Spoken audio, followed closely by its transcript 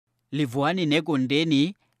Livhuwani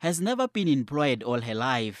Negondeni has never been employed all her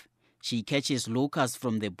life. She catches locusts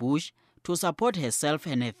from the bush to support herself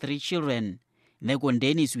and her 3 children.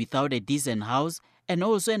 Negondeni is without a decent house and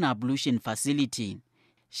also an ablution facility.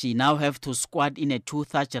 She now has to squat in a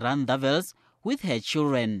 2-thatch randavels with her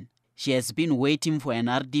children. She has been waiting for an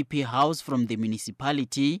RDP house from the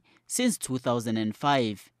municipality since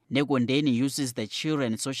 2005. Negondeni uses the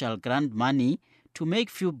children's social grant money to make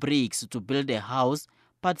few bricks to build a house,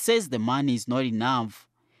 but says the money is not enough.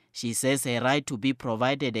 She says her right to be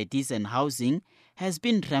provided a decent housing has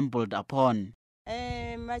been trampled upon.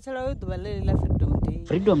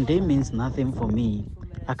 Freedom Day means nothing for me.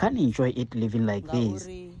 I can't enjoy it living like this.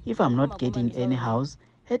 If I'm not getting any house,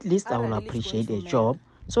 at least I will appreciate a job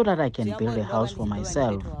so that I can build a house for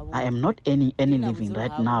myself. I am not earning any living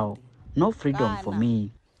right now. No freedom for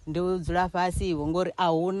me.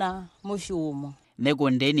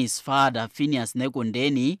 Negondeni's father, Phineas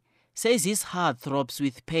Negondeni, says his heart throbs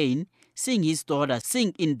with pain seeing his daughter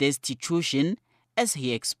sink in destitution, as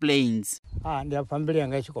he explains.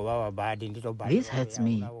 This hurts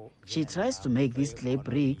me. She tries to make these clay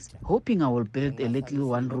bricks, hoping I will build a little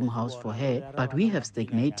one-room house for her, but we have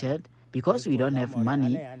stagnated because we don't have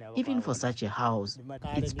money even for such a house.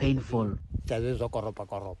 It's painful.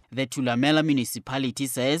 The Thulamela municipality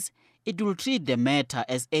says it will treat the matter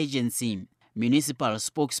as urgency. Municipal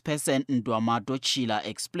spokesperson Ndwamato Chila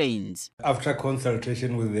explains. After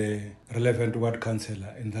consultation with the relevant ward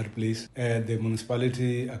councillor in that place, the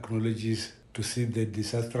municipality acknowledges to see the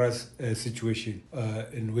disastrous situation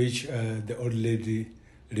in which the old lady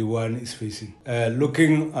Liwan is facing.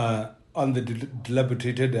 Looking on the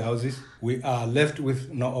dilapidated houses, we are left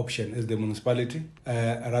with no option as the municipality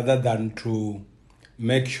rather than to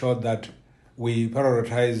make sure that we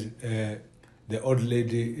prioritize the old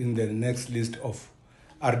lady in the next list of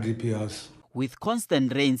RDP house. With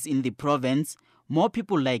constant rains in the province, more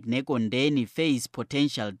people like Negondeni face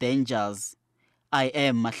potential dangers. I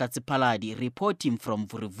am Mahlatsi Paladi reporting from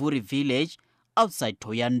Vurivuri village outside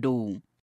Thohoyandou.